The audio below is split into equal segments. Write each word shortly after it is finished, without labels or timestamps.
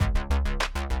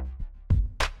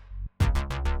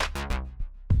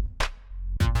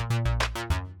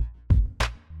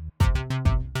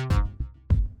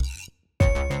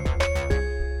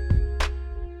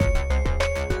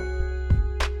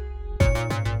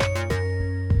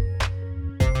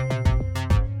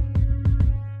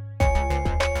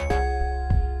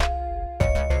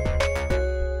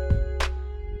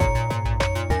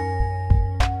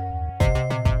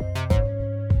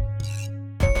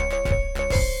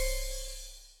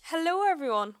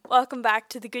everyone. Welcome back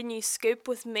to the Good News Scoop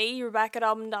with me, Rebecca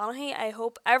Dobbin-Donaghy. I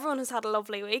hope everyone has had a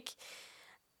lovely week.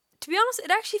 To be honest, it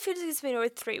actually feels like it's been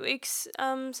about 3 weeks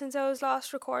since I was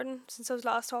last recording, since I was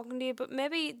last talking to you, but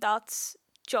maybe that's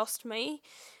just me.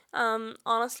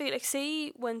 Honestly, like,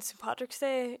 see, when St. Patrick's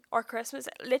Day or Christmas,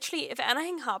 literally, if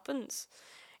anything happens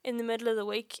in the middle of the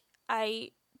week,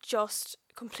 I just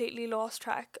completely lost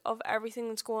track of everything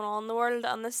that's going on in the world,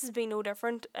 and this has been no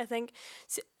different. I think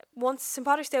once St.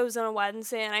 Patrick's Day was on a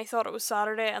Wednesday and I thought it was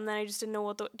Saturday, and then I just didn't know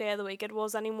what the day of the week it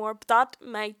was anymore, but that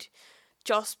might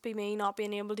just be me not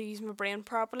being able to use my brain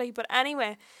properly. But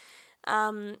anyway,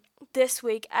 this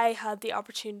week I had the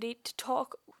opportunity to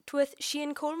talk with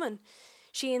Shane Coleman.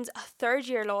 Shane's a third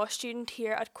year law student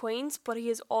here at Queen's, but he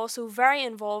is also very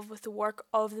involved with the work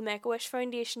of the Make-A-Wish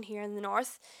Foundation here in the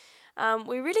north.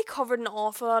 We really covered an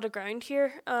awful lot of ground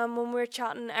here when we were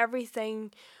chatting,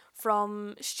 everything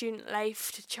from student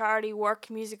life to charity work,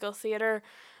 musical theatre,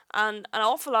 and an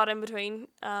awful lot in between.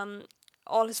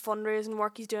 All his fundraising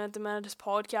work he's doing at the minute, his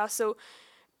podcast. So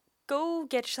go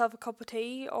get yourself a cup of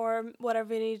tea or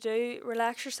whatever you need to do,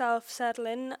 relax yourself, settle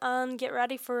in, and get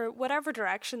ready for whatever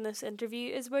direction this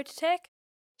interview is about to take.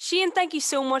 Shane, thank you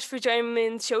so much for joining me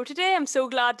in the show today. I'm so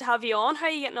glad to have you on. How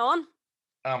are you getting on?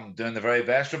 I'm doing the very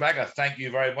best, Rebecca. Thank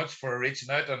you very much for reaching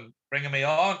out and bringing me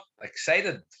on.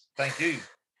 Excited. Thank you.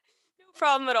 No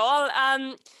problem at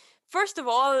all. First of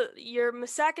all, you're my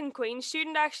second Queen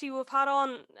student actually we've had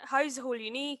on. How's the whole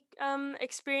uni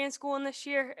experience going this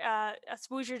year? I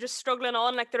suppose you're just struggling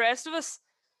on like the rest of us.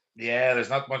 Yeah, there's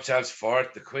not much else for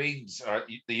it. The Queen's or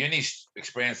the uni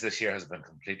experience this year has been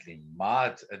completely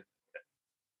mad.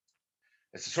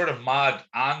 It's sort of mad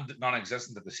and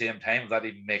non-existent at the same time. If that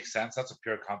even makes sense. That's a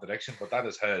pure contradiction, but that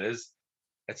is how it is.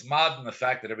 It's mad in the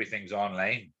fact that everything's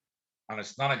online, and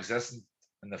it's non-existent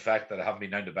in the fact that I haven't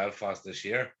been down to Belfast this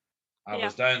year. I Yeah.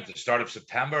 was down at the start of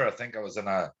September. I think I was in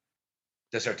a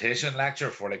dissertation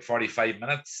lecture for like 45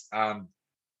 minutes, and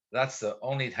that's the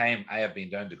only time I have been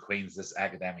down to Queen's this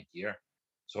academic year.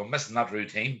 So I'm missing that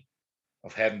routine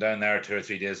of heading down there 2 or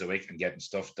 3 days a week and getting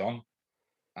stuff done.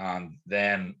 And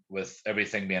then with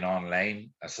everything being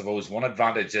online, I suppose one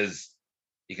advantage is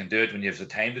you can do it when you have the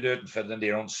time to do it and fit it into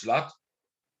your own slot.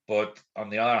 But on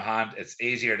the other hand, it's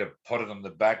easier to put it on the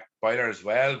back burner as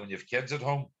well when you have kids at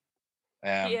home.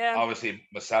 Yeah. Obviously,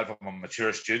 myself, I'm a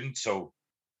mature student, so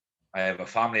I have a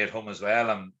family at home as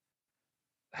well, and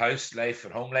house life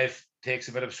and home life takes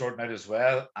a bit of sorting out as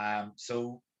well.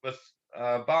 So with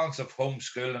a balance of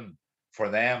homeschooling for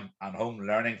them and home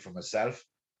learning for myself,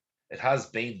 it has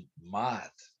been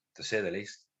mad to say the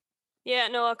least. Yeah,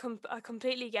 no, I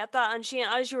completely get that. And Shane,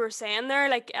 as you were saying there,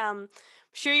 like,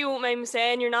 sure you won't mind me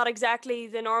saying you're not exactly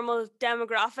the normal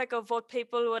demographic of what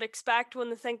people would expect when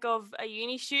they think of a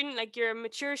uni student. Like, you're a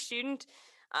mature student.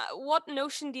 What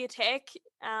notion do you take?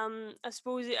 I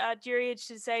suppose at your age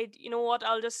to decide, you know what,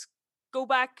 I'll just go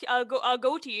back. I'll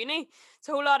go to uni. It's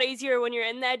a whole lot easier when you're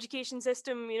in the education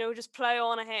system. You know, just plow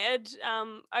on ahead.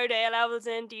 Out of A levels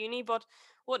into uni, but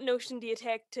what notion do you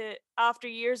take to after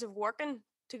years of working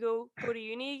to go to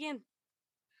uni again?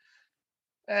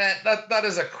 That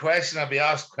is a question I'll be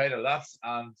asked quite a lot,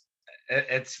 and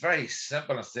it's very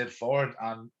simple and straightforward.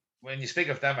 And when you speak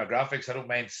of demographics, I don't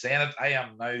mind saying it. I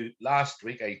am now. Last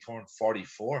week I turned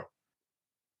 44,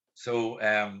 so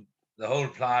the whole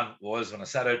plan was when I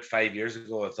set out 5 years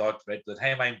ago. I thought, right, by the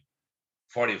time I'm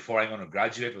 44, I'm going to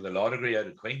graduate with a law degree out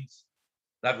of Queen's.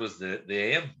 That was the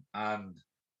aim, and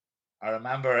I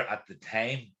remember at the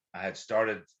time I had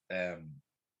started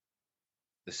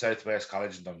the Southwest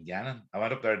College in Dungannon. I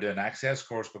went up there to do an access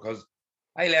course because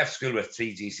I left school with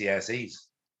 3 GCSEs,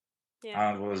 Yeah.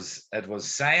 and it was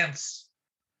science,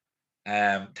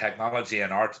 technology,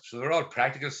 and art. So they're all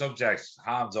practical subjects,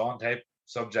 hands-on type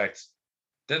subjects.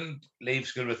 Didn't leave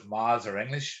school with maths or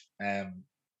English.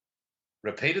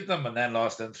 Repeated them and then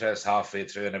lost interest halfway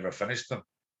through and never finished them.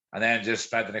 And then just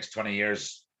spent the next 20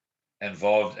 years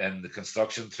involved in the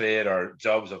construction trade or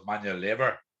jobs of manual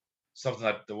labor, something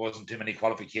that there wasn't too many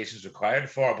qualifications required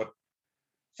for. But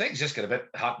things just get a bit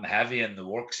hot and heavy in the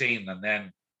work scene. And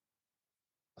then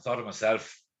I thought to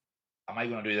myself, am I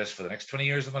going to do this for the next 20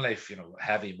 years of my life? You know,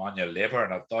 heavy manual labor.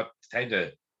 And I thought it's time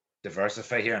to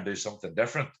diversify here and do something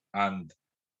different. And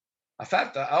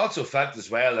I also felt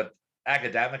as well that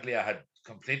academically I had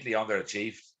completely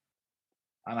underachieved.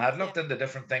 And I had Yeah. looked into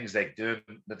different things like doing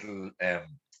little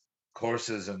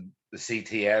courses in the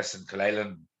CTS in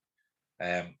Coleman,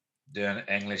 doing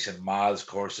English and maths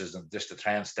courses, and just to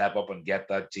try and step up and get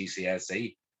that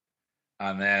GCSE.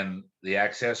 And then the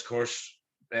access course,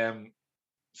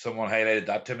 someone highlighted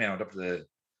that to me. I went up to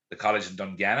the college in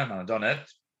Dungannon and I done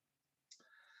it.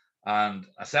 And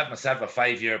I set myself a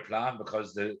 5-year plan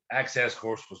because the access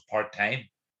course was part time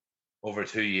over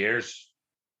 2 years.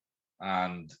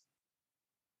 And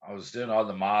I was doing all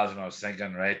the miles and I was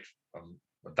thinking, right,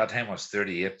 at that time I was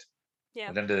 38.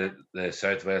 Yeah. Went into the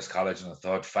Southwest College and I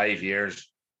thought 5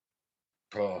 years,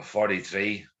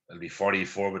 43, it'll be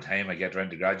 44 by the time I get around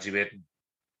to graduating.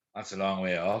 That's a long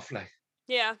way off. Like,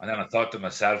 Yeah. and then I thought to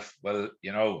myself, well,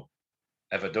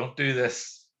 if I don't do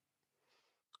this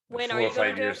in When are four or you going to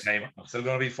five do years' it? time, I'm still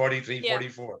going to be 43, Yeah.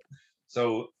 44.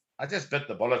 So I just bit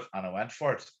the bullet and I went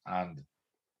for it. And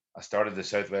I started the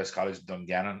Southwest College in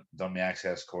Dungannon, done my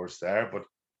access course there. But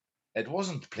it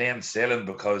wasn't plain sailing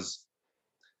because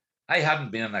I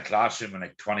hadn't been in a classroom in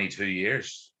like 22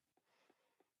 years.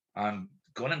 And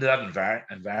going into that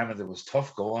environment, it was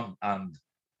tough going and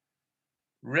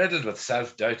riddled with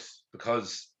self doubt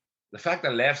because the fact I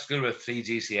left school with three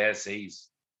GCSEs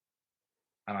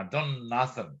and I'd done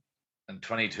nothing in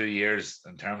 22 years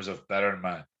in terms of bettering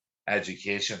my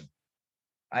education,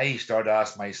 I started to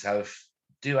ask myself,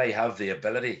 do I have the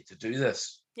ability to do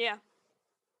this? Yeah.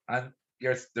 And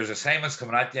there's assignments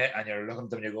coming at you, and you're looking at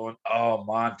them and you're going, oh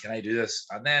man, can I do this?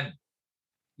 And then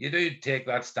you do take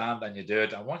that stand and you do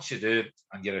it. And once you do it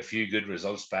and get a few good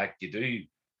results back,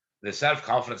 the self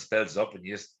confidence builds up, and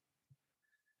you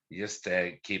just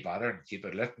keep at it and keep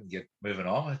it lit and get moving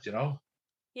on with it.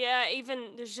 Yeah,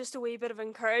 even there's just a wee bit of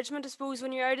encouragement, I suppose,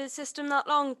 when you're out of the system that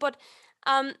long. But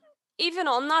um, even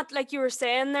on that, like you were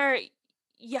saying there,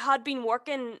 you had been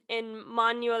working in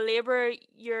manual labour.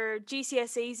 Your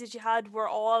GCSEs that you had were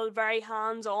all very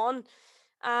hands on.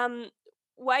 Um,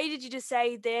 why did you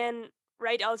decide then,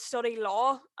 right, I'll study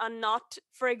law and not,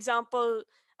 for example,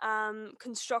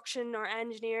 construction or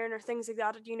engineering or things like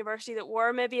that at university that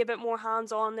were maybe a bit more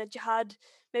hands on that you had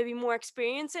maybe more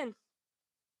experience in?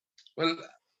 Well,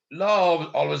 law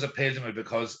always appealed to me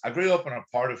because I grew up in a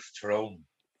part of Tyrone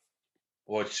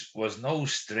which was no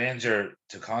stranger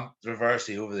to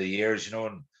controversy over the years,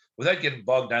 and without getting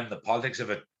bogged down in the politics of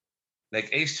it,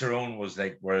 like East Tyrone was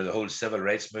like where the whole civil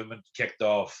rights movement kicked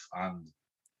off. And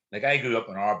like I grew up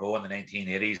in Arbo in the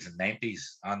 1980s and 90s,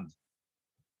 and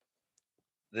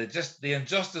the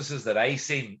injustices that I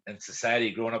seen in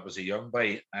society growing up as a young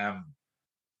boy,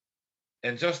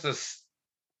 injustice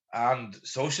and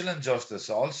social injustice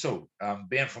also,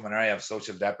 being from an area of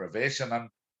social deprivation. And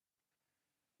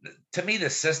to me, the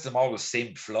system always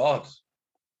seemed flawed.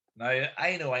 Now,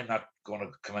 I know I'm not going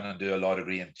to come in and do a law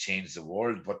degree and change the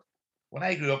world, but when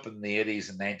I grew up in the 80s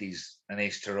and 90s in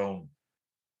East Tyrone,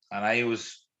 and I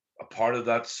was a part of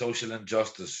that social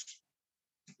injustice,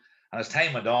 and as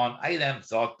time went on, I then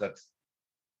thought that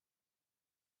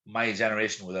my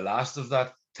generation were the last of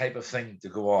that type of thing to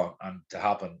go on and to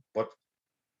happen. But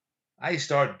I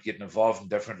started getting involved in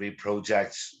different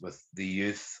projects with the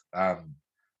youth, and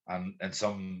in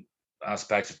some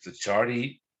aspects of the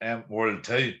charity world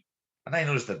too. And I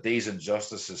noticed that these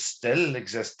injustices still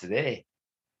exist today.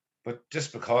 But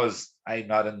just because I'm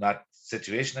not in that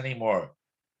situation anymore,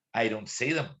 I don't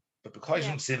see them. But because you Yeah.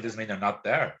 don't see them doesn't mean they're not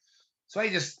there. So I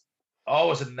just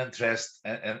always had an interest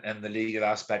in the legal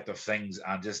aspect of things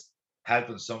and just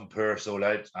helping some poor soul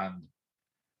out. And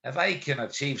if I can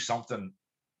achieve something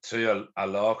through a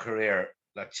law career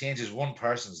that changes one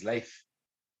person's life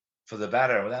for the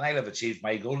better, well, then I'll have achieved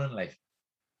my goal in life.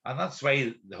 And that's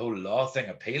why the whole law thing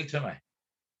appealed to me.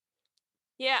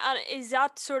 Yeah, and is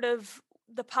that sort of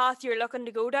the path you're looking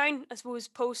to go down? I suppose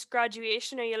post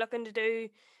graduation, are you looking to do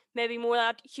maybe more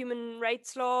that human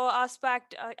rights law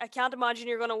aspect? I can't imagine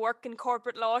you're going to work in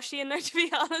corporate law, Shane, now, to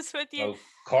be honest with you. No,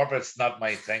 corporate's not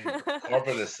my thing.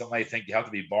 Corporate is something I think you have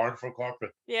to be born for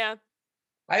corporate. Yeah,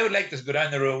 I would like to go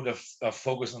down the road of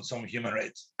focus on some human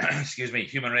rights, excuse me,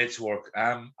 human rights work.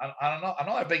 And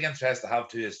another big interest I have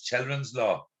too is children's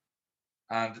law.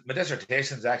 And my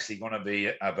dissertation is actually going to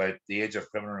be about the age of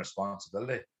criminal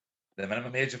responsibility, the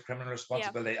minimum age of criminal yeah,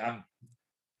 responsibility. And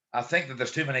I think that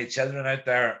there's too many children out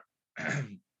there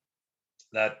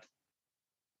that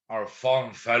are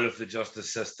falling foul of the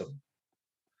justice system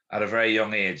at a very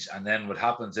young age. And then what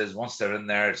happens is once they're in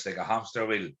there, it's like a hamster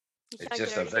wheel. you It's can't get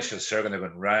just a out again. vicious circle. They're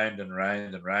going round and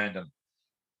round and round. And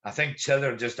I think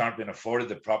children just aren't being afforded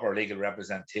the proper legal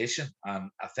representation. And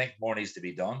I think more needs to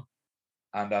be done.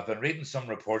 And I've been reading some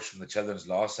reports from the Children's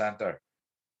Law Centre,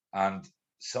 and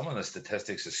some of the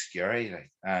statistics are scary.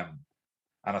 And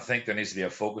I think there needs to be a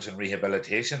focus on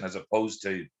rehabilitation as opposed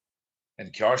to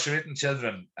incarcerating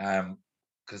children.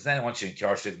 Because then once you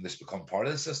incarcerate them, they become part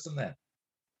of the system then.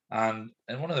 And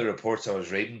in one of the reports I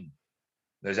was reading,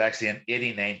 there's actually an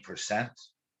 89%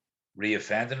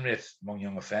 reoffending rate among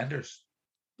young offenders.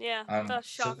 Yeah, And that's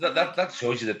so shocking. that Like,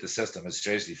 shows you that the system is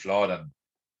seriously flawed. And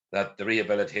that the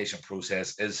rehabilitation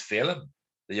process is failing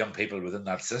the young people within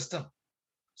that system.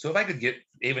 So if I could get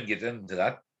into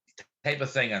that type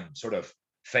of thing and sort of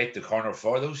fight the corner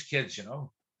for those kids,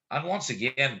 and once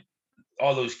again,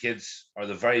 all those kids, or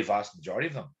the very vast majority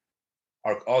of them,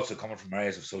 are also coming from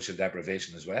areas of social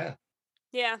deprivation as well.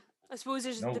 Yeah, I suppose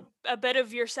there's No, a bit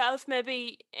of yourself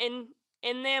maybe in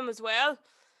them as well.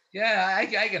 yeah,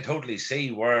 I can totally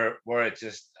see where it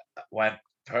just went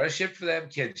pear-shaped for them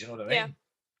kids. You know what I Yeah, mean?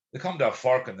 They come to a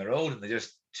fork in the road and they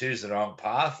just choose the wrong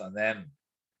path, and then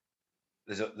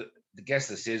the guess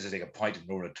the stage is like a point of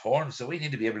no return. So we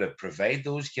need to be able to provide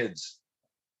those kids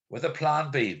with a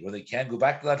plan B where they can go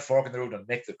back to that fork in the road and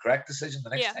make the correct decision the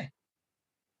next yeah, time.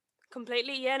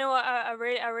 completely. Yeah, no, I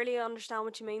really understand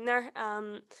what you mean there.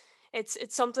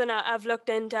 It's something I've looked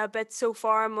into a bit so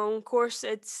far in my own course.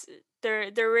 It's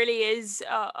there really is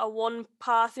a one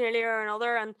path nearly or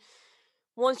another, and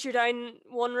once you're down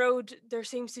one road, there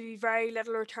seems to be very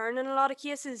little return in a lot of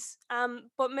cases.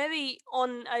 But maybe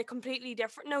on a completely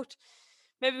different note,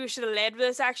 maybe we should have led with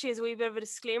this actually as a wee bit of a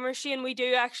disclaimer. Shane, we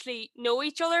do actually know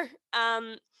each other.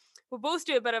 We both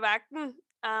do a bit of acting.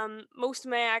 Most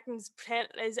of my acting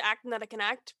is acting that I can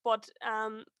act, but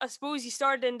I suppose you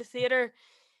started into theatre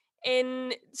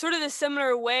in sort of the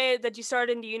similar way that you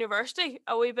started into university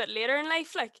a wee bit later in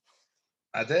life, like.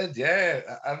 I did,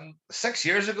 yeah. And 6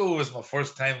 years ago was my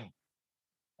first time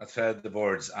I fed the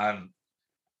boards, and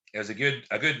it was a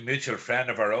good mutual friend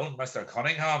of our own, Mr.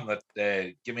 Cunningham, that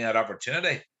gave me that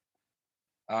opportunity,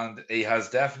 and he has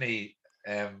definitely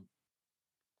um,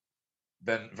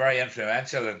 been very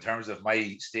influential in terms of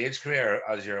my stage career,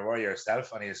 as you're aware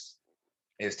yourself, and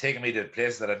he's taken me to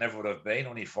places that I never would have been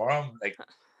only for him. Like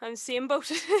I'm same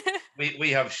boat. we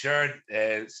have shared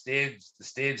the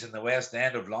stage in the West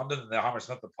End of London, the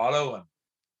Hammersmith Apollo, and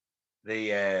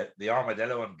the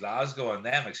Armadillo in Glasgow, and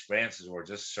them experiences were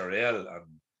just surreal, and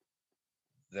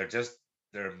they're just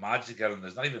they're magical, and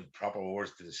there's not even proper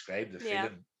words to describe the Yeah.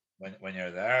 feeling when you're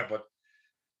there. But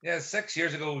yeah, 6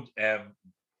 years ago,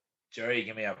 Jerry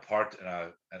gave me a part in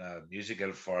a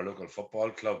musical for a local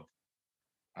football club,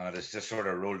 and it has just sort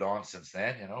of rolled on since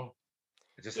then.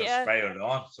 It just has Yeah. spiraled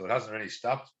on, so it hasn't really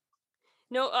stopped.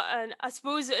 No, and I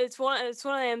suppose it's one of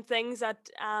them things that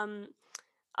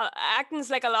acting's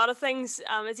like a lot of things.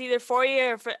 It's either for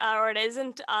you or it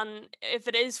isn't, and if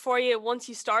it is for you, once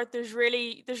you start, there's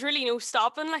really no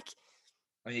stopping. Like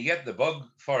And you get the bug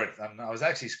for it. And I was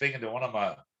actually speaking to one of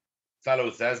my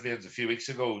fellow thespians a few weeks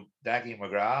ago, Daggy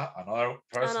McGrath, another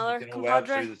person that another you know well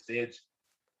compadre. through the stage.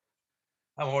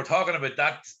 And when we're talking about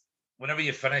that, whenever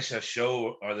you finish a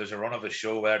show or there's a run of a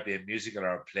show, whether it be a musical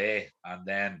or a play, and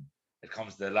then it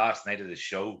comes to the last night of the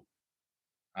show,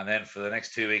 and then for the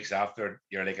next 2 weeks after,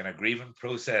 you're like in a grieving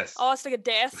process. Oh, it's like a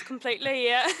death completely.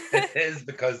 Yeah. It is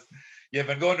because you've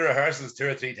been going to rehearsals 2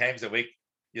 or 3 times a week.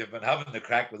 You've been having the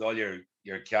crack with all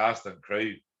your cast and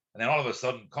crew, and then all of a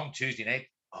sudden, come Tuesday night,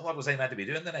 oh, what was I meant to be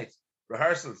doing tonight?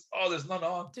 Rehearsals. Oh, there's none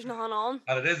on, There's nothing on.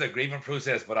 and it is a grieving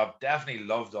process. But I've definitely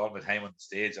loved all my time on the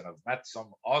stage, and I've met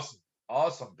some awesome,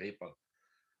 awesome people,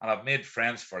 and I've made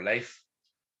friends for life.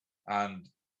 And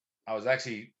I was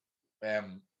actually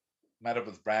um, met up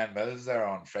with Brian Mills there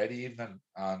on Friday evening,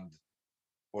 and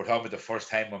we are talking about the first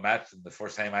time we met and the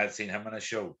first time I had seen him in a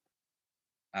show.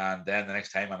 And then the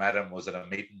next time I met him was at a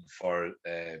meeting for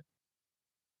the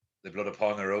Blood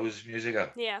Upon the Rose musical.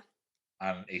 Yeah.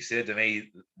 And he said to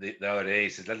me the other day, he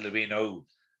said, little do we know,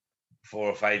 4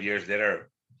 or 5 years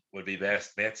later, would be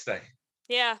best mates day.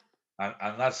 Yeah.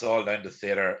 And that's all down to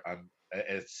theatre. And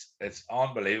it's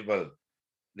unbelievable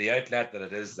the outlet that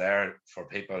it is there for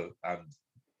people, and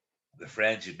the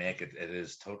friends you make. It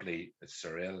is totally, it's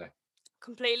surreal. Like.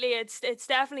 Completely. It's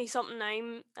definitely something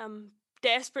I'm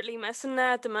desperately missing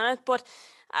now at the minute. But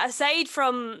aside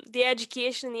from the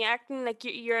education and the acting, like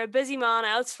you're a busy man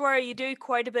elsewhere. You do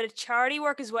quite a bit of charity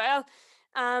work as well.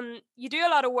 You do a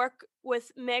lot of work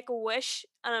with Make a Wish,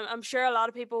 and I'm sure a lot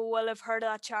of people will have heard of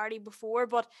that charity before.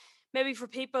 But maybe for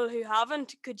people who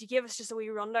haven't, could you give us just a wee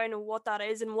rundown of what that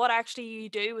is and what actually you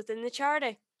do within the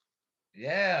charity?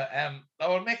 Yeah,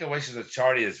 our Make a Wish as a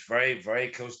charity is very, very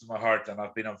close to my heart, and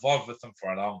I've been involved with them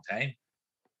for a long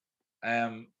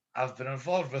time. I've been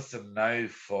involved with them now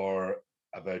for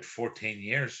about 14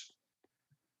 years.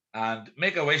 And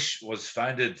Make a Wish was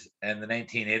founded in the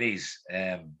 1980s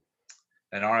in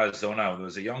Arizona. There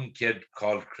was a young kid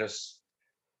called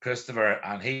Christopher,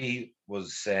 and he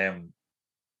was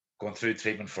going through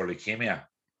treatment for leukemia.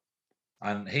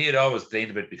 And he had always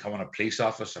dreamed about becoming a police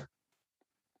officer.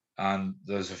 And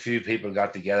there's a few people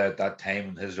got together at that time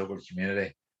in his local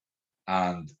community.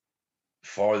 And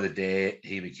for the day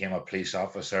he became a police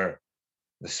officer,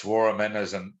 They swore him in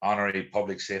as an honorary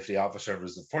public safety officer. It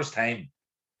was the first time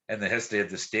in the history of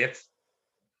the state.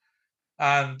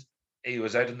 And he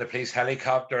was out in the police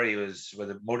helicopter. He was with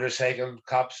the motorcycle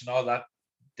cops and all that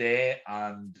day.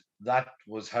 And that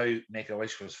was how Make a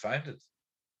Wish was founded.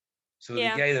 So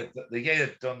Yeah. the guy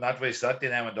that done that wish that day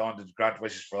then went on to grant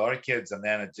wishes for other kids, and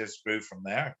then it just grew from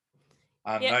there.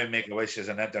 And Yeah. now Make a Wish is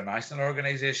an international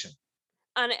organization.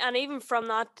 And even from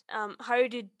that, how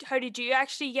did you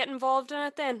actually get involved in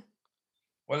it then?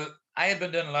 Well, I had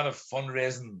been doing a lot of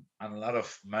fundraising and a lot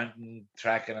of mountain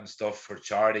trekking and stuff for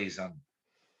charities, and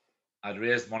I'd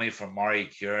raised money for Marie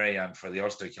Curie and for the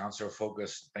Ulster Cancer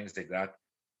Focus, things like that.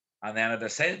 And then I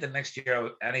decided the next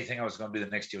year, anything I was going to do the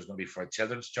next year was going to be for a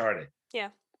children's charity. Yeah.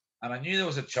 And I knew there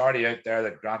was a charity out there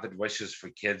that granted wishes for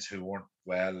kids who weren't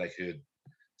well, like who had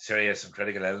serious and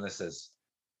critical illnesses.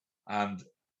 And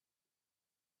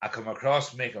I come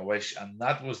across Make a Wish, and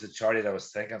that was the charity that I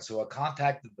was thinking. So I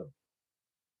contacted them,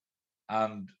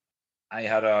 and I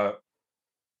had a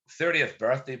 30th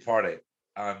birthday party,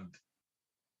 and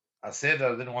I said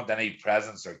that I didn't want any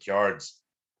presents or cards.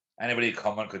 Anybody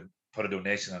coming could put a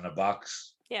donation in a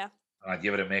box, Yeah. and I'd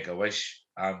give it a Make a Wish,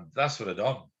 and that's what I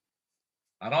done.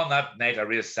 And on that night, I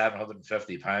raised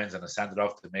 £750, and I sent it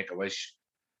off to Make a Wish.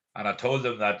 And I told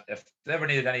them that if they ever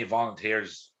needed any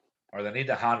volunteers or they need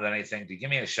a hand at anything, to give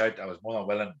me a shout. I was more than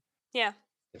willing Yeah.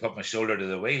 to put my shoulder to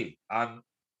the wheel. And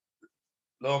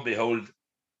lo and behold,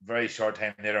 very short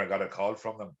time later, I got a call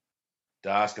from them to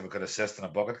ask if I could assist in a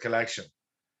bucket collection.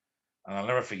 And I'll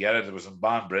never forget it. It was in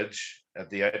Banbridge at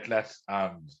the outlet.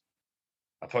 And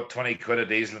I put 20 quid of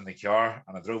diesel in the car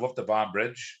and I drove up to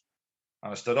Banbridge.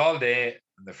 And I stood all day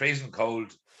in the freezing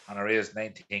cold and I raised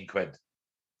 19 quid.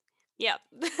 Yeah.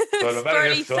 So It's I'd better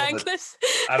fairly just throw them thankless.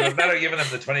 I'd have better given him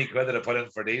the 20 quid that I put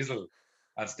in for diesel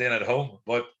and staying at home.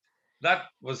 But that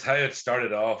was how it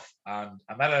started off. And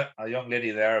I met a young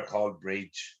lady there called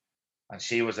Breach, and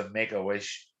she was a Make a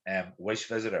Wish wish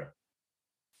visitor.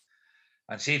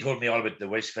 And she told me all about the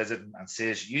wish visiting and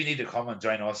says, you need to come and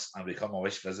join us and become a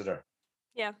wish visitor.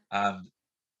 Yeah. And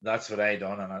that's what I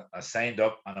done. And I signed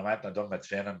up and I went and done my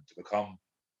training to become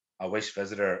a wish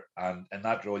visitor. And in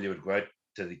that role, you would go out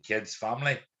to the kids'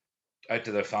 family, out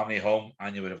to their family home,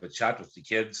 and you would have a chat with the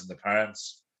kids and the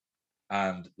parents.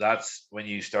 And that's when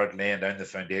you start laying down the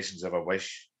foundations of a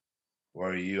wish,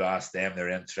 where you ask them their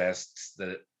interests,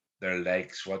 their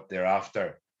likes, what they're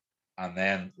after. And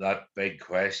then that big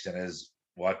question is,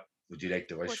 what would you like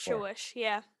to wish What's your for? wish?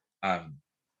 Yeah. And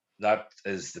that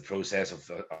is the process of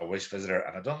a wish visitor.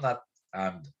 And I've done that.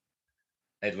 And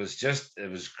it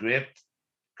was great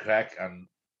crack. And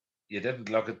you didn't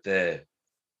look at the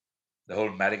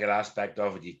whole medical aspect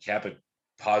of it. You kept it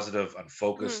positive and Hmm.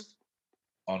 focused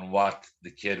on what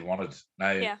the kid wanted.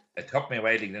 Now, Yeah. it took me a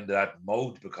while to get into that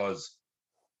mode because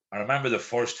I remember the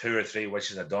first 2 or 3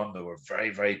 wishes I'd done that were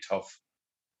very, very tough.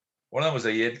 One of them was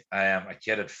a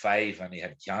kid at 5 and he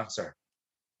had cancer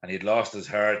and he'd lost his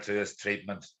hair to his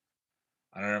treatment.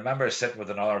 And I remember sitting with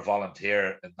another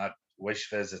volunteer in that wish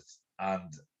visit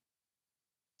and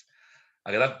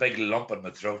I got that big lump in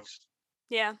my throat.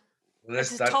 Yeah. It's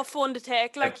This, a that, tough one to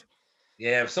take. if, Like,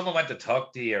 yeah, if someone went to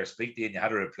talk to you or speak to you and you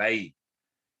had a reply,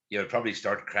 you would probably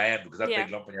start crying because that yeah.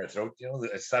 big lump in your throat,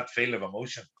 it's that feeling of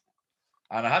emotion.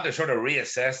 And I had to sort of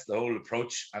reassess the whole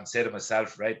approach and say to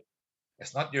myself, right,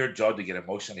 it's not your job to get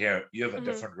emotional here. You have a Hmm.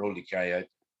 different role to carry out.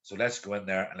 So let's go in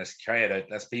there and let's carry it out.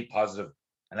 Let's be positive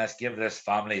and let's give this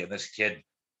family and this kid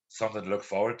something to look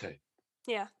forward to.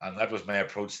 Yeah. And that was my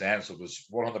approach then. So it was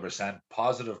 100%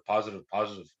 positive, positive,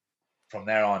 positive from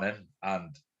there on in.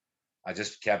 And I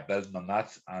just kept building on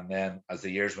that. And then as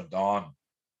the years went on,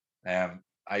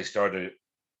 I started to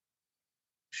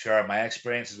share my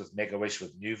experiences with Make a Wish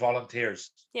with new volunteers.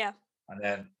 Yeah. And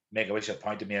then Make a Wish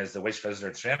appointed me as the Wish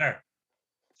Visitor Trainer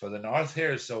for the North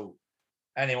here. So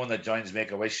anyone that joins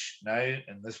Make a Wish now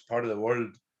in this part of the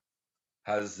world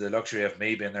has the luxury of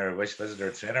me being their Wish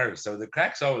Visitor Trainer. So the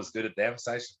crack's always good at them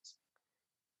sessions.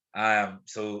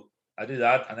 So I do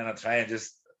that, and then I try and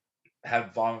just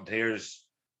help volunteers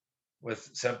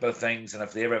with simple things. And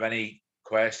if they ever have any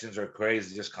questions or queries,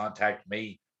 they just contact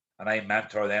me, and I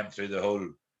mentor them through the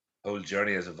whole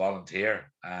journey as a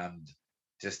volunteer, and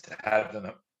just help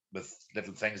them with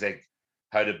little things like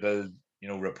how to build,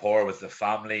 rapport with the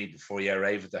family before you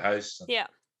arrive at the house, and Yeah.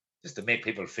 just to make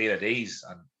people feel at ease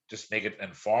and just make it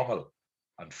informal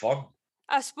and fun.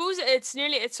 I suppose it's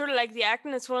sort of like the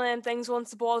acting. It's one of them things.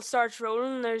 Once the ball starts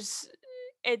rolling,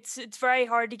 it's very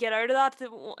hard to get out of that.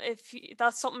 If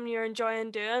that's something you're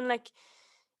enjoying doing, like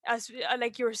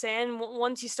like you were saying,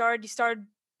 once you start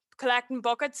collecting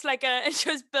buckets, like it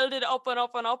just build it up and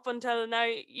up and up until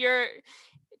now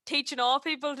teaching all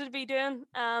people to be doing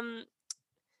the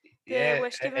Yeah,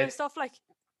 wish giving and stuff like.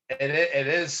 it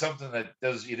is something that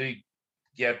does you do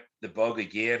get the bug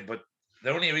again, but the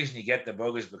only reason you get the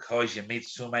bug is because you meet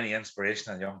so many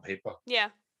inspirational young people. Yeah.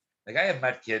 Like I have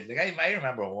met kids. Like I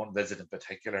remember one visit in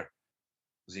particular. It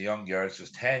was a young girl. She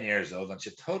was 10 years old, and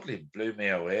she totally blew me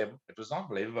away. It was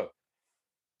unbelievable.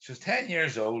 She was 10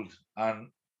 years old, and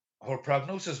her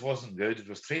prognosis wasn't good. It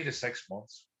was 3 to 6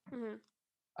 months, Mm-hmm.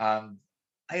 and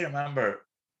I remember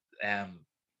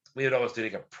we would always do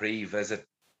like a pre-visit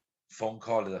phone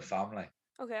call to the family.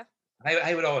 Okay.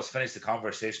 I would always finish the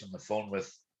conversation on the phone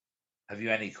with, "Have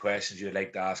you any questions you'd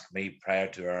like to ask me prior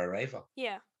to our arrival?"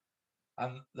 Yeah.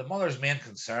 And the mother's main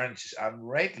concern, and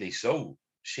rightly so,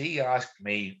 she asked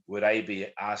me, would I be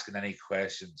asking any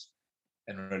questions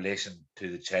in relation to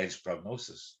the child's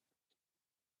prognosis?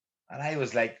 And I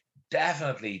was like,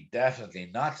 definitely,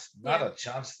 definitely not. Not Yeah. a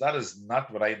chance. That is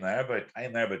not what I'm there about.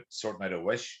 I'm there about sorting out a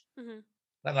wish. Mm-hmm.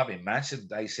 That'll not be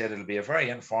mentioned. I said it'll be a very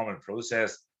informal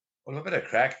process. We'll have a bit of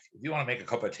crack. If you want to make a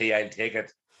cup of tea, I'll take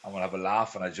it and we'll have a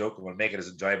laugh and a joke and we'll make it as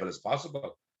enjoyable as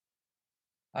possible.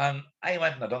 And I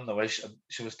went and I done the wish. And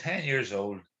she was 10 years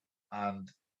old and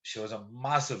she was a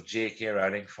massive J.K.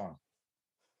 Rowling fan.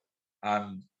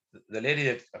 And the lady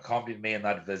that accompanied me in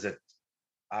that visit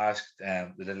asked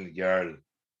the little girl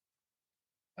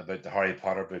about the Harry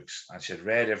Potter books. And she had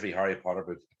read every Harry Potter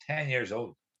book at 10 years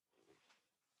old.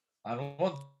 And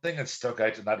one thing that stuck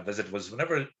out in that visit was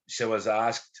whenever she was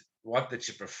asked, what did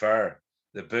she prefer,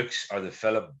 the books or the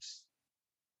films?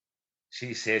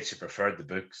 She said she preferred the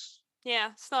books.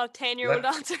 Yeah, it's not a 10-year-old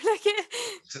That answer like it.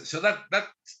 so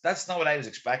that's not what I was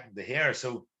expecting to hear.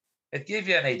 So it gave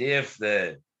you an idea of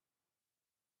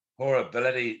her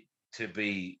ability to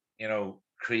be,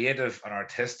 creative and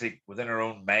artistic within her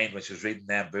own mind when she was reading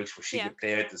them books where she Yeah. could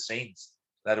play out the scenes,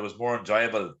 that it was more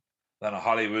enjoyable than a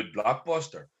Hollywood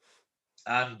blockbuster.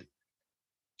 And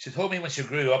she told me when she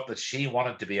grew up that she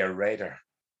wanted to be a writer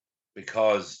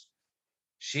because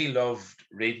she loved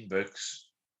reading books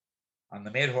and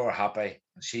they made her happy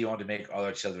and she wanted to make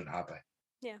other children happy.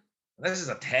 Yeah. And this is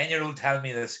a 10-year-old telling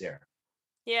me this here.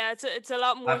 Yeah, it's a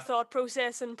lot more And thought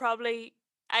process and probably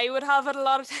I would have it a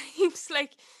lot of times.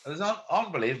 Like, it was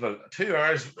unbelievable. 2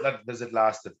 hours that visit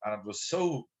lasted, and it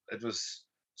was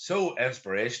so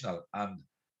inspirational. And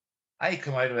I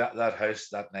come out of that house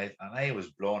that night, and I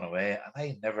was blown away, and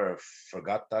I never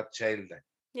forgot that child.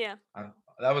 yeah. And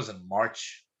that was in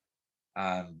March,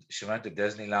 and she went to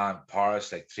Disneyland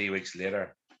Paris like 3 weeks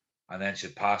later, and then she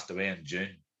passed away in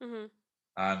June. Mhm.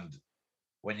 And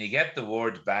when you get the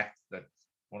word back that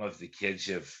one of the kids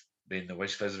you've been the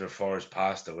wish visitor for has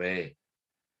passed away,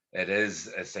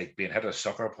 it's like being hit a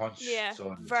sucker punch. Yeah,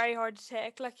 So, very hard to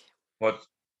take. Like, but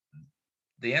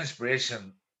the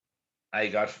inspiration I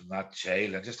got from that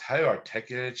child and just how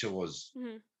articulate she was,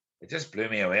 mhm. it just blew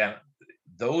me away. And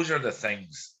those are the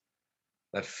things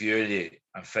that fuel you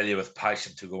and fill you with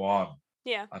passion to go on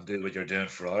Yeah. and do what you're doing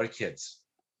for other kids.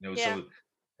 Yeah. So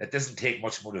it doesn't take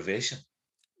much motivation.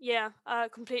 Yeah, I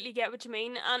completely get what you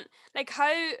mean. And like,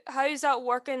 how's that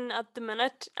working at the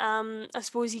minute? I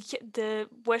suppose the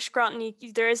wish granting,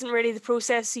 there isn't really the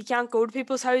process. You can't go to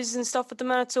people's houses and stuff at the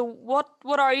minute. So what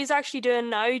are you actually doing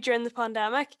now during the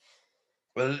pandemic?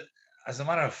 Well, as a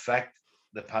matter of fact,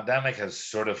 the pandemic has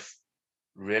sort of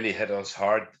really hit us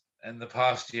hard in the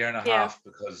past year and a Yeah. half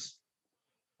because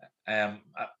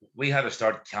we had to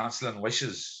start cancelling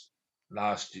wishes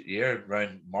last year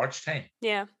around March time,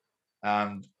 Yeah.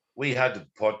 and we had to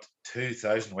put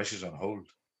 2,000 wishes on hold.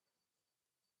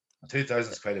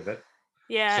 2,000 is quite a bit.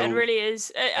 Yeah, it So, really is.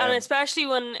 And um, especially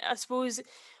when I suppose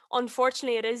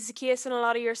unfortunately it is the case in a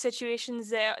lot of your situations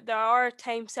there are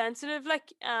time sensitive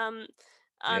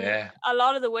and yeah, a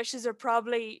lot of the wishes are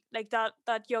probably like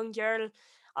that young girl.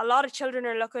 A lot of children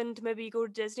are looking to maybe go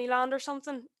to Disneyland or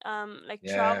something. Like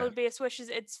travel yeah, based wishes.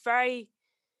 It's very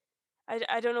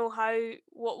I don't know how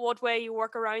what way you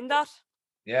work around that.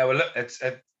 yeah. Well, look,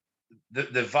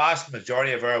 the vast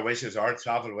majority of our wishes are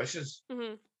travel wishes.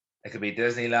 Mhm. It could be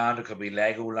Disneyland, it could be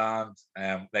Legoland.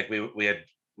 Like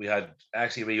we had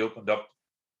actually reopened up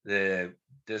the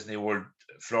Disney World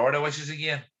Florida wishes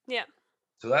again. Yeah.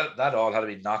 So that all had to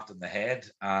be knocked on the head.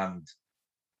 And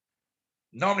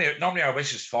normally our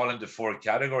wishes fall into four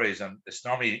categories, and it's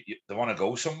normally they want to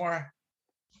go somewhere,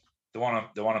 they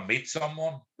want to meet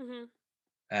someone, Mhm.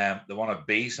 they want to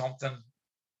be something,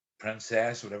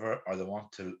 princess, whatever, or they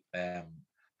want to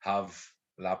have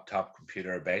laptop,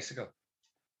 computer, or bicycle.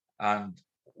 And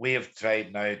we have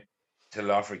tried now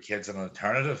to offer kids an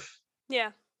alternative.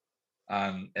 Yeah.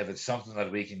 And if it's something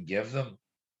that we can give them,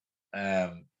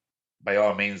 um, by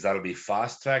all means, that'll be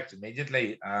fast tracked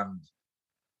immediately. And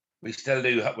we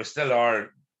still are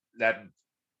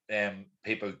letting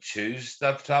people choose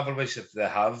that travel wish if they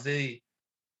have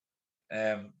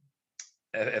um,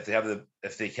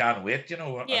 if they can't wait, Yeah.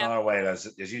 another while. As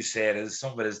you say,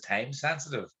 some of it is time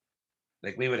sensitive.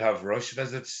 Like we would have rush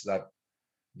visits that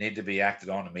need to be acted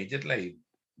on immediately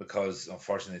because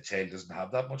unfortunately the child doesn't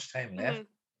have that much time left. Hmm.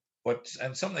 But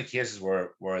in some of the cases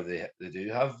where they do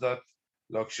have that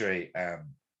luxury,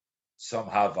 some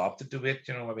have opted to wait,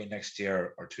 maybe next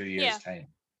year or 2 years Yeah. time.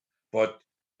 But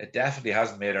it definitely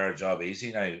hasn't made our job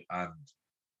easy now, and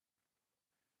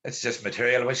it's just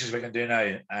material wishes we can do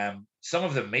now. Some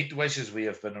of the meat wishes, we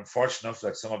have been unfortunate enough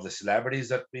that some of the celebrities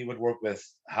that we would work with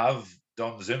have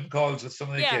done Zoom calls with some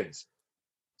of the Yeah. kids.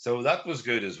 So that was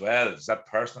good as well. It's that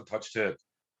personal touch to it.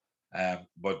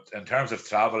 But in terms of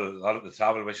travel, a lot of the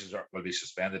travel wishes will be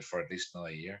suspended for at least another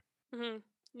year. Hmm.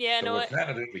 Yeah. So No. we're trying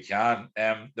to do what we can.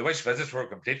 The wish visits were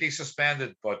completely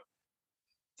suspended, but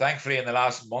thankfully in the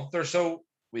last month or so,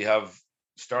 we have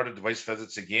started the wish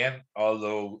visits again,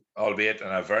 although albeit in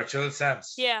a virtual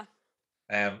sense. Yeah.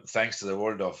 Thanks to the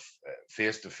world of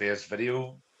face-to-face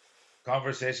video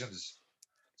conversations.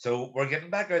 So we're getting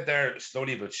back out there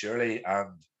slowly but surely,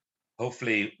 and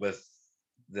hopefully with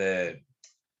the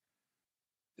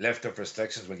lift of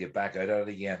restrictions, we'll get back out at it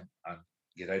again and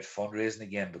get out fundraising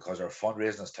again because our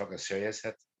fundraising has took a serious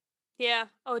hit. Yeah.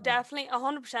 Oh, Uh, definitely,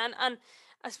 100%. And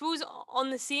I suppose on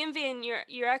the same vein,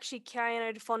 you're actually carrying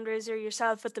out a fundraiser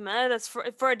yourself at the minute. It's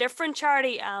for a different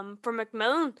charity, for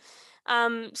Macmillan.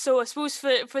 So I suppose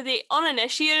for the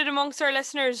uninitiated amongst our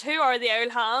listeners, who are the Owl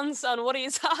Hands and what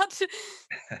is that?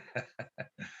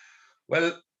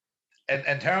 well,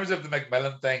 in terms of the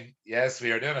Macmillan thing, yes,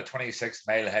 we are doing a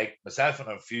 26-mile hike, myself and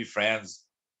a few friends,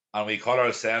 and we call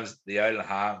ourselves the Owl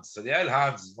Hands. So the Owl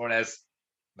Hands is more or less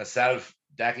myself,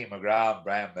 Jackie McGrath, and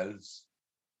Brian Mills.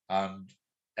 And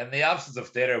in the absence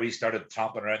of data, we started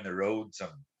tromping around the roads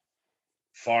and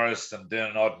forests and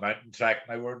doing an odd mountain trek.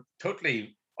 Now we're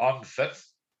totally unfit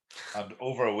and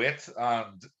overweight,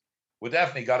 and we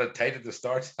definitely got it tight at the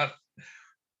start.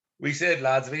 We said,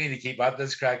 lads, we need to keep at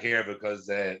this crack here because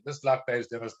this lockdown's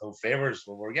doing us no favors.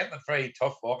 Well, we're getting it very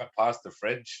tough walking past the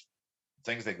fridge,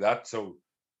 things like that. So,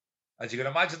 as you can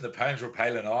imagine, the pounds were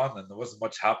piling on and there wasn't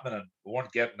much happening, and we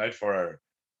weren't getting out for our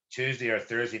Tuesday or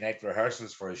Thursday night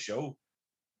rehearsals for a show.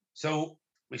 So,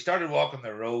 we started walking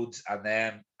the roads, and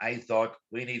then I thought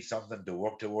we need something to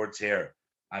work towards here,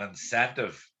 an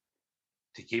incentive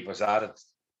to keep us at it,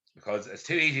 because it's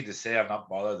too easy to say I'm not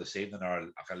bothered this evening or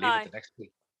I can leave it Aye. the next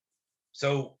week.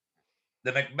 So,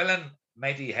 the Macmillan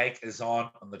Mighty Hike is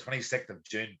on the 26th of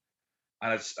June,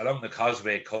 and it's along the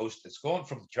Causeway Coast. It's going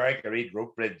from Carrick-a-Reid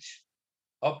Rope Bridge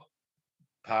up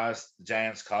past the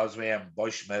Giants Causeway and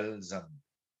Bush Mills and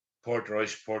Port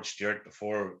Rush, Port Stewart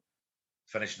before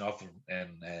finishing off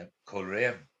in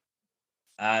Coleraine.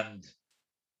 And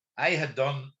I had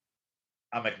done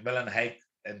a Macmillan hike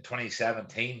in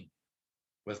 2017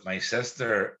 with my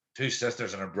sister, two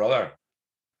sisters, and a brother.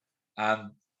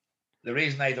 And the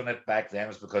reason I done it back then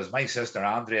was because my sister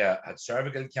Andrea had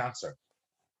cervical cancer,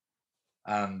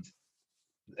 and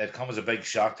it come as a big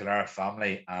shock to our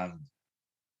family. And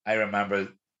I remember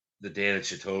the day that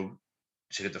she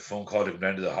got the phone call to come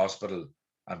down to the hospital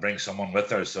and bring someone with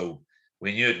her. So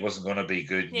we knew it wasn't going to be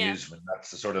good Yeah. news when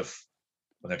that's the sort of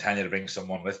when they're telling you to bring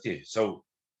someone with you. So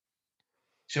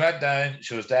she went down,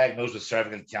 she was diagnosed with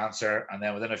cervical cancer, and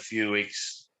then within a few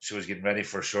weeks, she was getting ready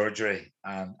for surgery.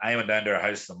 And I went down to her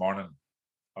house in the morning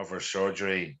of her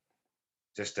surgery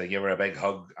just to give her a big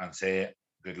hug and say,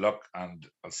 good luck, and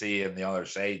I'll see you on the other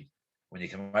side when you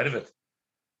come out of it.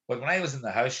 But when I was in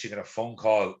the house, she got a phone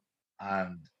call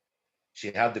and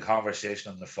she had the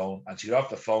conversation on the phone, and she got off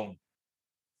the phone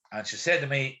and she said to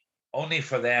me, only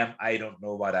for them, I don't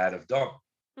know what I'd have done.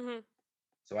 Hmm.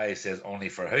 So I says, only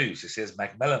for who? She says,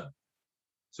 Macmillan.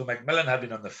 So Macmillan had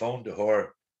been on the phone to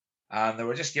her and they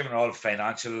were just giving her all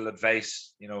financial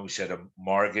advice. She had a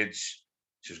mortgage,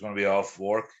 she was going to be off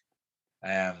work.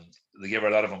 Um, they gave her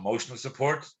a lot of emotional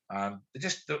support, and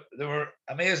they were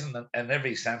amazing in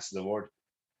every sense of the word.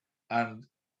 And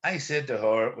I said to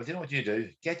her, "Well, you know what you do?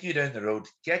 Get you down the road,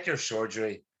 get your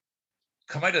surgery,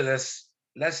 come out of this.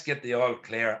 Let's get the all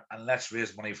clear, and let's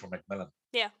raise money for Macmillan."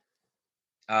 Yeah.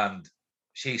 And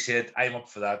she said, "I'm up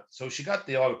for that." So she got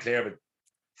the all clear, but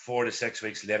 4 to 6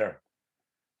 weeks later,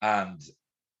 and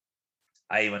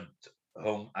I went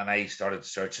home and I started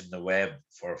searching the web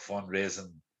for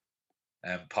fundraising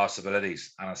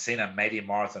possibilities, and I seen a mighty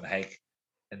marathon hike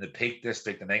in the Peak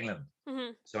District in England.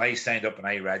 Hmm. So I signed up and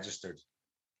I registered,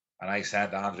 and I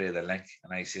sent Andrea the link,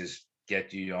 and I says,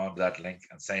 "Get you on that link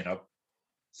and sign up."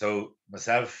 So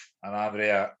myself and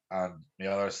Andrea and my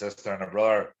other sister and a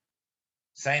brother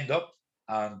signed up,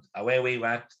 and away we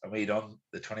went, and we done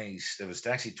the 20. It was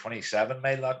actually 27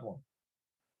 mile that one,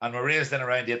 and we raised in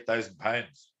around £8,000.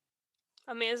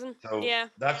 Amazing. So Yeah.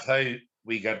 that's how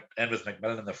we got in with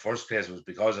Macmillan in the first place, was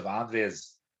because of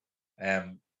Andrea's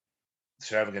um,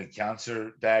 cervical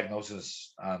cancer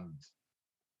diagnosis and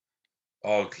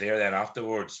all clear then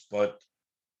afterwards. But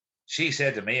she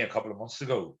said to me a couple of months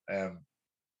ago, you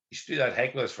should do that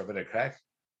hike with us for a bit of crack.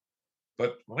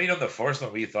 But when we done the first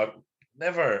one, we thought,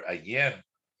 never again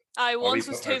I are we once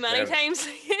was putting too many ourselves. times.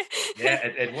 Yeah,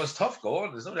 it was tough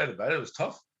going. There's no doubt about it. It was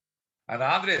tough. And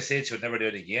Andrea said she would never do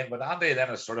it again. But Andrea then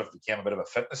has sort of became a bit of a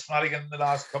fitness fanatic in the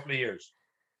last couple of years.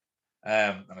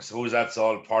 And I suppose that's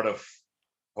all part of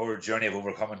her journey of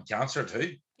overcoming cancer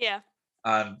too. Yeah.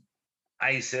 And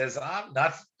I says, I'm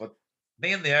not, but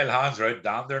me and the Isle Hands were out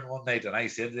down there one night, and I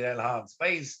said to the Isle Hands,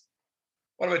 boys,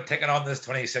 what about taking on this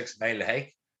 26 mile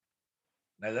hike?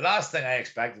 Now, the last thing I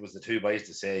expected was the two boys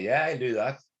to say, yeah, I'll do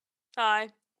that. Aye. I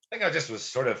think I just was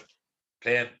sort of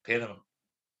paying them a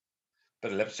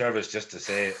bit of lip service just to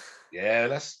say,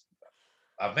 yeah,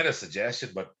 I've made a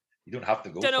suggestion, but you don't have to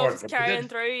go Don't know for if it. it's But we carrying did.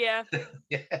 through. Yeah.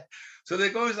 Yeah. So they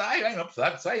goes, I'm up for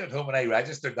that. So I went home and I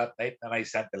registered that night, and I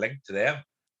sent the link to them.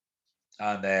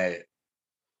 And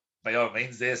by all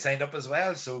means, they signed up as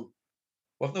well. So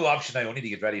we've no option now, only to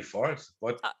get ready for it.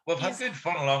 But we've had Yes. good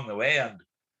fun along the way,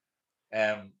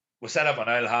 and we set up an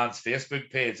Isle Hands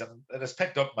Facebook page, and it has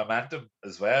picked up momentum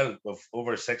as well, with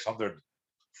over 600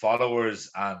 followers,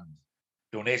 and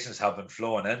donations have been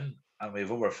flowing in, and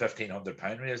we've over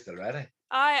 £1,500 raised already.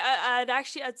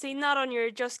 I'd seen that on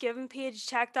your Just Giving page.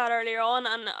 Checked that earlier on,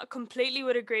 and I completely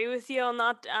would agree with you on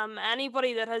that.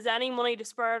 Anybody that has any money to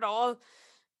spare at all,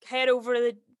 head over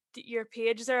to your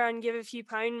page there and give a few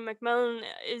pound. Macmillan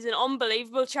is an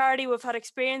unbelievable charity. We've had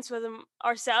experience with them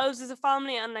ourselves as a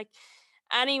family, and like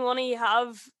any money you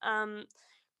have,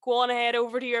 go on ahead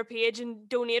over to your page and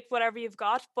donate whatever you've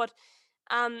got. But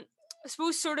I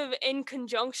suppose sort of in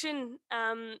conjunction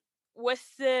with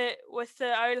the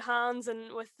Owl Hands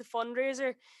and with the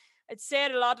fundraiser, I'd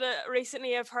said a lot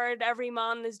recently. I've heard every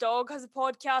man and his dog has a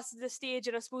podcast at this stage,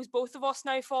 and I suppose both of us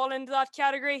now fall into that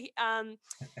category.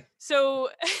 So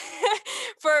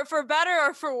for better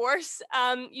or for worse,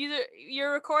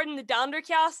 you're recording the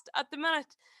Dandercast at the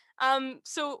minute.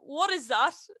 So what is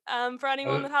that? For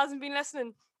anyone Well, that hasn't been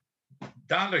listening.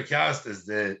 Dandercast is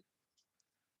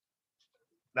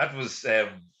that was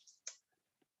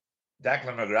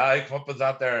Declan McGrath come up with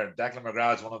that there. Declan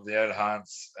McGrath is one of the Isle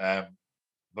Hands.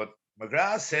 But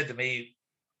McGrath said to me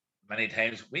many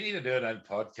times, we need to do an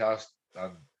podcast.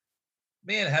 And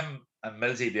me and him and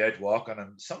Millsy be out walking,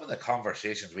 and some of the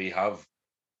conversations we have,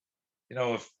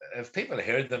 if people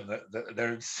hear them,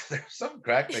 there's some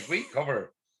crack. Like we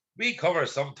cover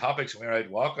some topics when we're out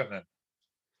walking, and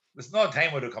there's no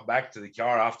time would have come back to the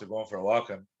car after going for a walk,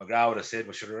 and McGrath would have said,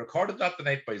 we should have recorded that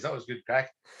tonight, boys. That was good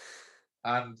crack.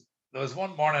 And there was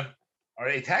one morning, or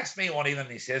he texted me one evening,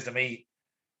 and he says to me,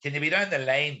 can you be down the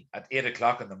line at 8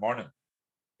 o'clock in the morning?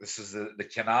 This is the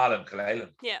canal in Coleman.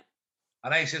 Yeah.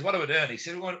 And I says, what are we doing? He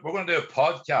says, we're going to do a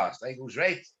podcast. I goes,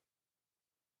 right.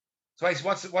 So I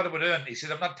said, what are we doing? He says,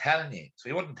 I'm not telling you. So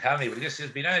he wouldn't tell me, but he just says,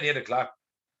 be down at 8 o'clock.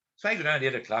 So I go down at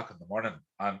 8 o'clock in the morning,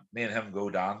 and me and him go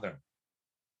down there.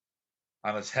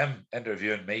 And it's him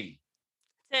interviewing me.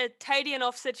 It's a tidy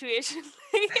enough situation.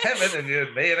 Him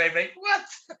interviewing me, and I'm like, what?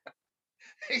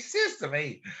 He says to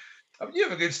me, you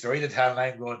have a good story to tell, and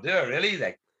I'm going, do I really?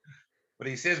 Like, but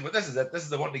he says, but this is it. This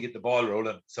is the one to get the ball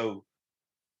rolling. So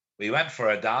we went for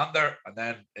a dander, and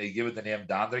then he gave it the name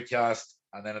Dandercast.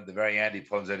 And then at the very end, he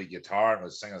pulls out a guitar and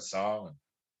was singing a song, and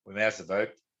we messed about.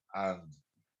 And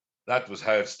that was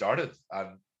how it started.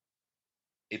 And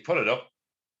he put it up,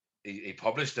 he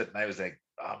published it, and I was like,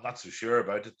 I'm not so sure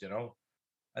about it. And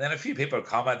then a few people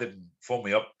commented and phoned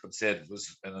me up and said it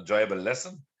was an enjoyable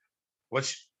listen,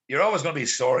 which you're always going to be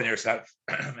sore on yourself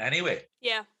anyway.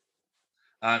 Yeah.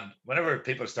 And whenever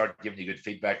people start giving you good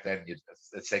feedback, then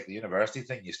it's like the university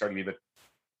thing. You start to be a bit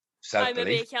Maybe I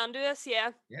self-belief. can do this.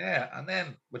 Yeah. Yeah, and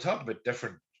then we talked about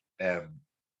different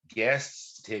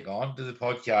guests to take on to the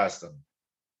podcast, and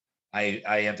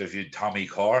I interviewed Tommy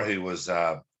Carr, who was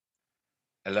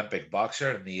Olympic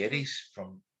boxer in the 80s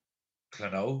from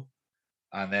Clonoe.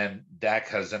 And then Dak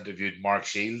has interviewed Mark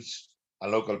Shields, a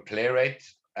local playwright,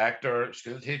 actor,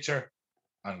 school teacher,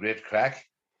 and great crack.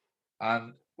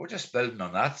 And we're just building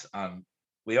on that. And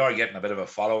we are getting a bit of a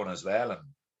following as well. And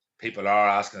people are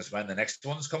asking us when the next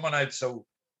one's coming out. So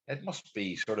it must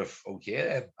be sort of okay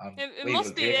then. And It we must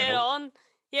will be take dead on.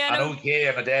 Yeah, an no, okay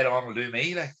and a dead on will do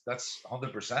me. Like, that's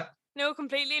 100%. No,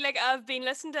 completely. Like, I've been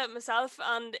listening to it myself,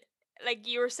 and like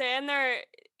you were saying there,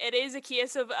 it is a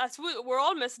case of, I suppose we're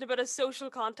all missing a bit of social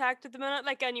contact at the minute.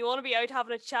 Like, and you want to be out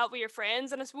having a chat with your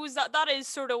friends, and I suppose that is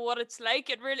sort of what it's like.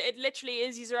 It literally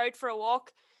is. You're out for a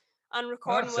walk and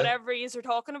recording That's it. whatever you're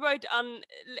talking about, and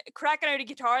cracking out a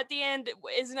guitar at the end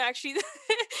isn't actually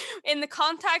in the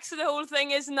context of the whole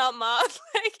thing. Isn't that mad?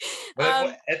 Like,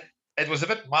 Well, it was a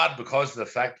bit mad because of the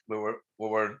fact we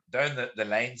were down the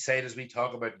line side as we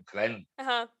talk about in Coleman. uh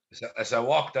huh. As I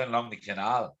walked down along the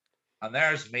canal, and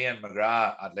there's me and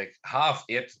McGrath at like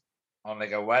 8:30 on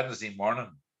like a Wednesday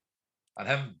morning, and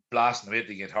him blasting away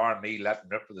the guitar and me letting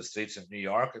rip with the streets of New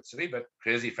York. It's a wee bit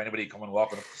crazy for anybody coming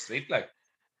walking up the street. Like,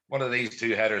 what are these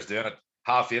two headers doing at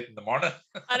 8:30 in the morning?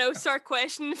 I know, start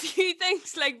questioning a few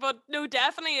things, like, but no,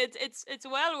 definitely, it's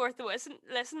well worth the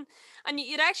listen. And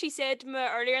you'd actually said to me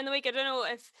earlier in the week, I don't know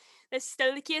if this is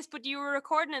still the case, but you were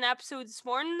recording an episode this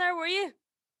morning there, were you?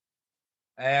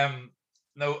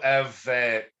 No,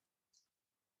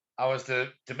 I was to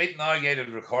meet now. Yeah, to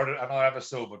record another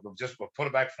episode, but we'll put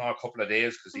it back for now a couple of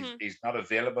days because Mm-hmm. he's not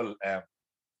available.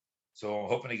 So I'm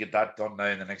hoping to get that done now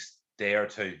in the next day or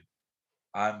two,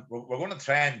 and we're going to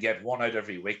try and get one out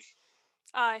every week,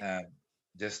 Aye. um,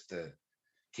 just to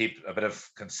keep a bit of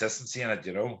consistency in it.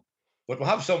 But we'll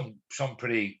have some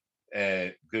pretty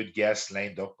good guests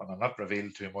lined up, and I'm not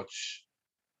revealing too much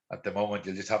at the moment.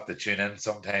 You'll just have to tune in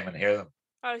sometime and hear them.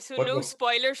 Alright, so But no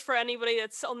spoilers for anybody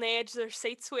that's on the edge of their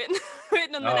seats waiting,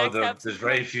 waiting on the no, next episode there's to come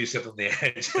very few sitting on the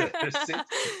edge of their out. seats.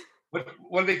 But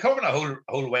we'll be covering a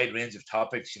whole wide range of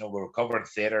topics. We're covering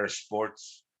theatre,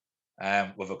 sports.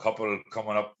 With a couple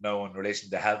coming up now in relation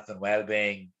to health and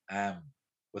well-being,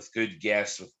 with good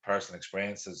guests with personal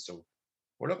experiences. So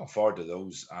we're looking forward to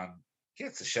those, and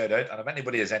get a shout out. And if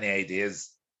anybody has any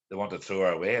ideas they want to throw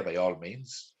our way, by all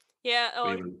means, Yeah, we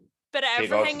oh, will bit of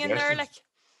take all everything in there, suggestions. like.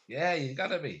 Yeah, you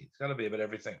gotta be. It's gotta be about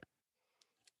everything.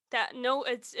 That no,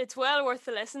 it's well worth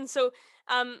the listen. So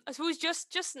I suppose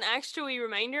just an extra wee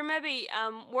reminder maybe,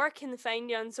 where can they find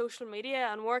you on social media,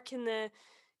 and where can they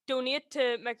donate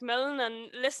to Macmillan and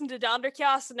listen to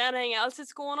Dondercast and anything else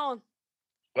that's going on?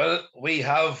 Well, we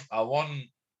have a one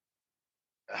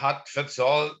hot fits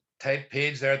all type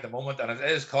page there at the moment, and it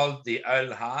is called the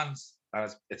Owl Hands,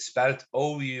 and it's spelled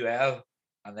OUL,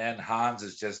 and then Hands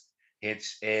is just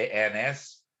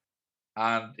HANS.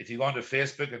 And if you go onto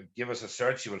Facebook and give us a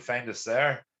search, you will find us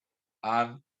there.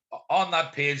 And on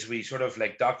that page, we sort of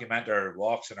like document our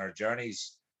walks and our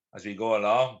journeys as we go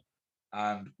along.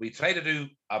 And we try to do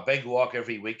a big walk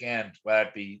every weekend, whether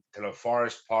it be to a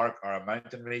forest park or a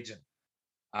mountain region.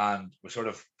 And we sort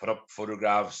of put up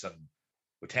photographs, and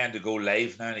we tend to go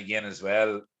live now and again as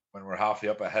well when we're halfway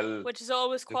up a hill. Which is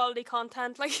always quality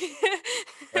content, like.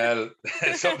 Well,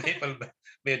 some people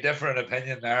may differ in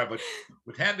opinion there, but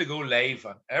we tend to go live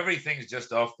and everything's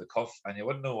just off the cuff, and you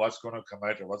wouldn't know what's going to come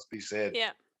out or what's be said.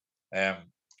 Yeah. Um,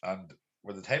 and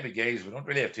we're the type of guys, we don't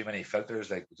really have too many filters.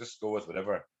 Like, we just go with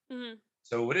whatever. Mm-hmm.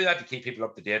 So we do that to keep people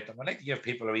up to date, and we like to give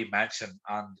people a wee mention.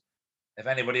 And if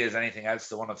anybody has anything else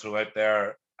they want to throw out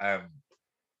there,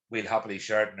 we'll happily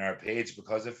share it on our page,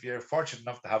 because if you're fortunate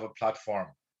enough to have a platform,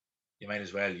 you might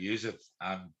as well use it.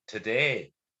 And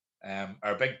today,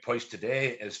 our big push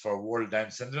today is for World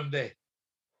Down Syndrome Day.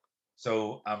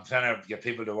 So I'm trying to get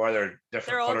people to wear their They're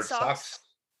different odd coloured socks. socks,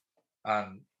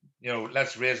 and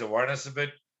let's raise awareness about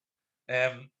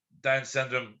um, Down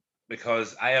syndrome,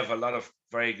 because I have a lot of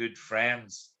very good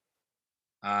friends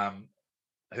um,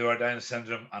 who are Down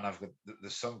syndrome, and I've got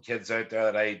there's some kids out there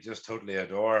that I just totally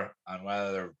adore, and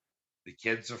whether they're the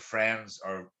kids of friends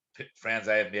or friends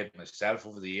I have made myself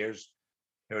over the years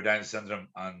who are Down syndrome,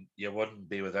 and you wouldn't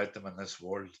be without them in this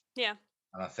world. Yeah.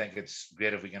 And I think it's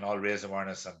great if we can all raise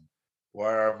awareness and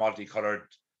wear our multicolored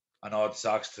and odd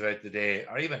socks throughout the day,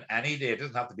 or even any day. It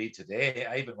doesn't have to be today.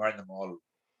 I've been wearing them all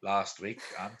last week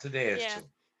and today. Yeah. So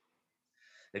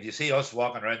if you see us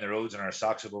walking around the roads and our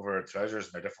socks above our trousers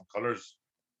and they're different colours,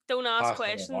 Don't ask pass no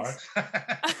questions.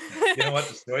 remarks. You know what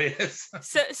the story is?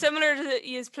 Similar to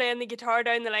you playing the guitar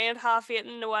down the lane at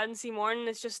 8:30 on a Wednesday morning.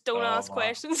 It's just don't Oh ask man.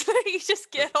 questions. You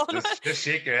just get on with Just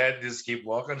shake your head and just keep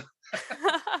walking.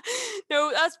 it.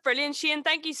 No, that's brilliant, Shane.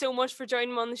 Thank you so much for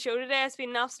joining me on the show today. It's been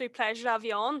an absolute pleasure to have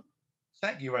you on.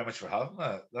 Thank you very much for having me.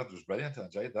 That was brilliant. I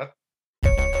enjoyed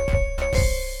that.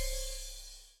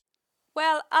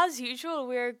 Well, as usual,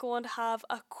 we're going to have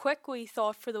a quick wee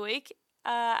thought for the week.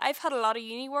 I've had a lot of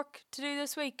uni work to do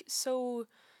this week, so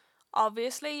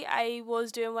obviously I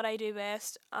was doing what I do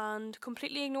best and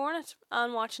completely ignoring it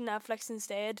and watching Netflix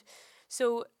instead.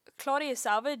 So Claudia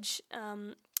Savage,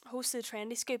 host of the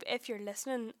Trendy Scoop, if you're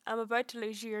listening, I'm about to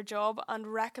lose you your job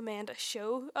and recommend a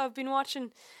show I've been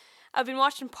watching. I've been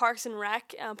watching Parks and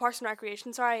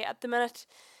Recreation, at the minute,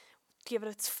 to give it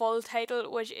its full title,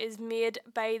 which is made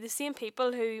by the same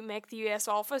people who make the US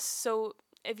Office. So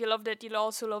if you loved it, you'll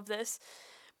also love this.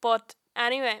 But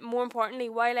anyway, more importantly,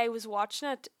 while I was watching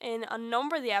it, in a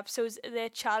number of the episodes, they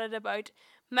chatted about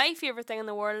my favourite thing in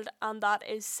the world, and that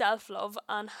is self-love,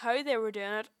 and how they were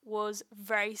doing it was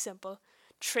very simple: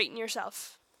 treating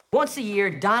yourself. Once a year,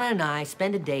 Donna and I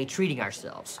spend a day treating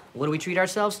ourselves. What do we treat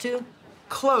ourselves to?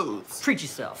 Clothes. Treat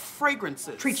yourself.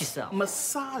 Fragrances. Treat yourself.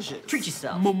 Massages. Treat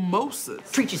yourself. Mimosas.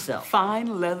 Treat yourself.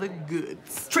 Fine leather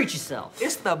goods. Treat yourself.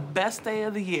 It's the best day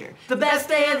of the year. The best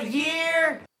day of the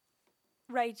year!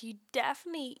 Right, you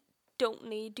definitely don't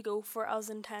need to go for as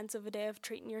intense of a day of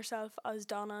treating yourself as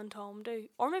Donna and Tom do.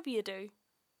 Or maybe you do.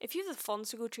 If you have the funds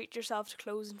to go treat yourself to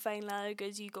clothes and fine leather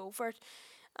goods, you go for it.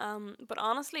 But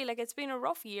honestly, like, it's been a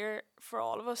rough year for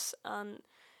all of us, and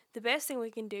the best thing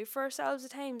we can do for ourselves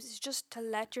at times is just to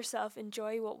let yourself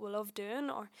enjoy what we love doing,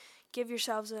 or give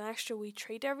yourselves an extra wee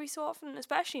treat every so often.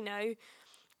 Especially now,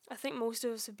 I think most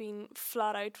of us have been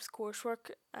flat out with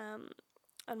coursework,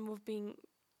 and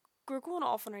we're going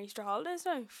off on our Easter holidays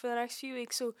now for the next few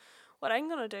weeks. So what I'm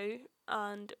gonna do,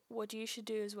 and what you should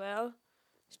do as well,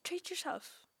 is treat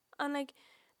yourself. And like,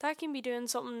 that can be doing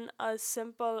something as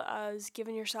simple as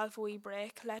giving yourself a wee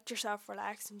break. Let yourself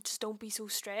relax and just don't be so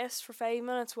stressed for 5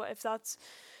 minutes. What if that's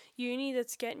uni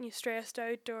that's getting you stressed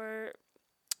out, or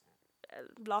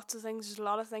lots of things. There's a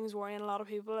lot of things worrying a lot of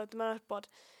people at the minute, but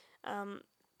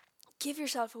give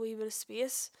yourself a wee bit of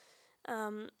space.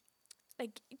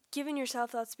 Like, giving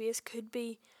yourself that space could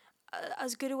be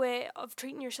as good a way of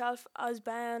treating yourself as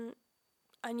buying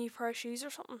a new pair of shoes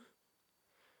or something.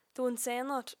 Though in saying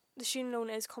that, the student loan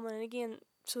is coming in again,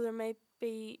 so there might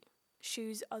be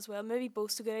shoes as well. Maybe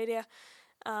both's a good idea.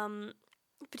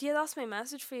 But yeah, that's my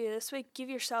message for you this week. Give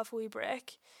yourself a wee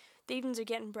break. The evenings are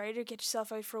getting brighter. Get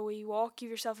yourself out for a wee walk. Give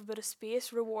yourself a bit of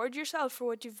space. Reward yourself for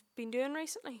what you've been doing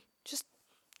recently. Just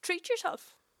treat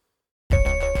yourself.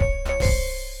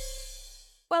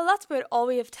 Well, that's about all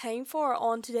we have time for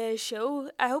on today's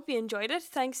show. I hope you enjoyed it.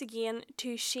 Thanks again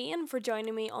to Shane for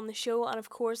joining me on the show, and of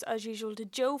course, as usual, to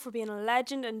Joe for being a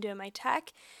legend and doing my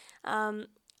tech. I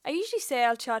usually say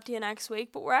I'll chat to you next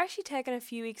week, but we're actually taking a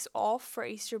few weeks off for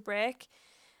Easter break.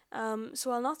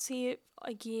 So I'll not see you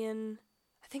again.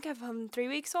 I think I've had 3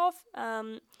 weeks off.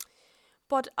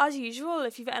 But as usual,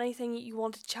 if you've anything you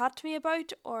want to chat to me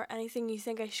about, or anything you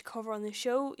think I should cover on the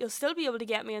show, you'll still be able to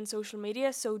get me on social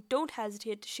media, so don't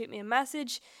hesitate to shoot me a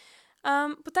message.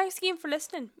 But thanks again for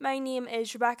listening. My name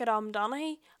is Rebecca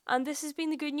Donaghy, and this has been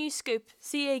the Good News Scoop.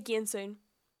 See you again soon.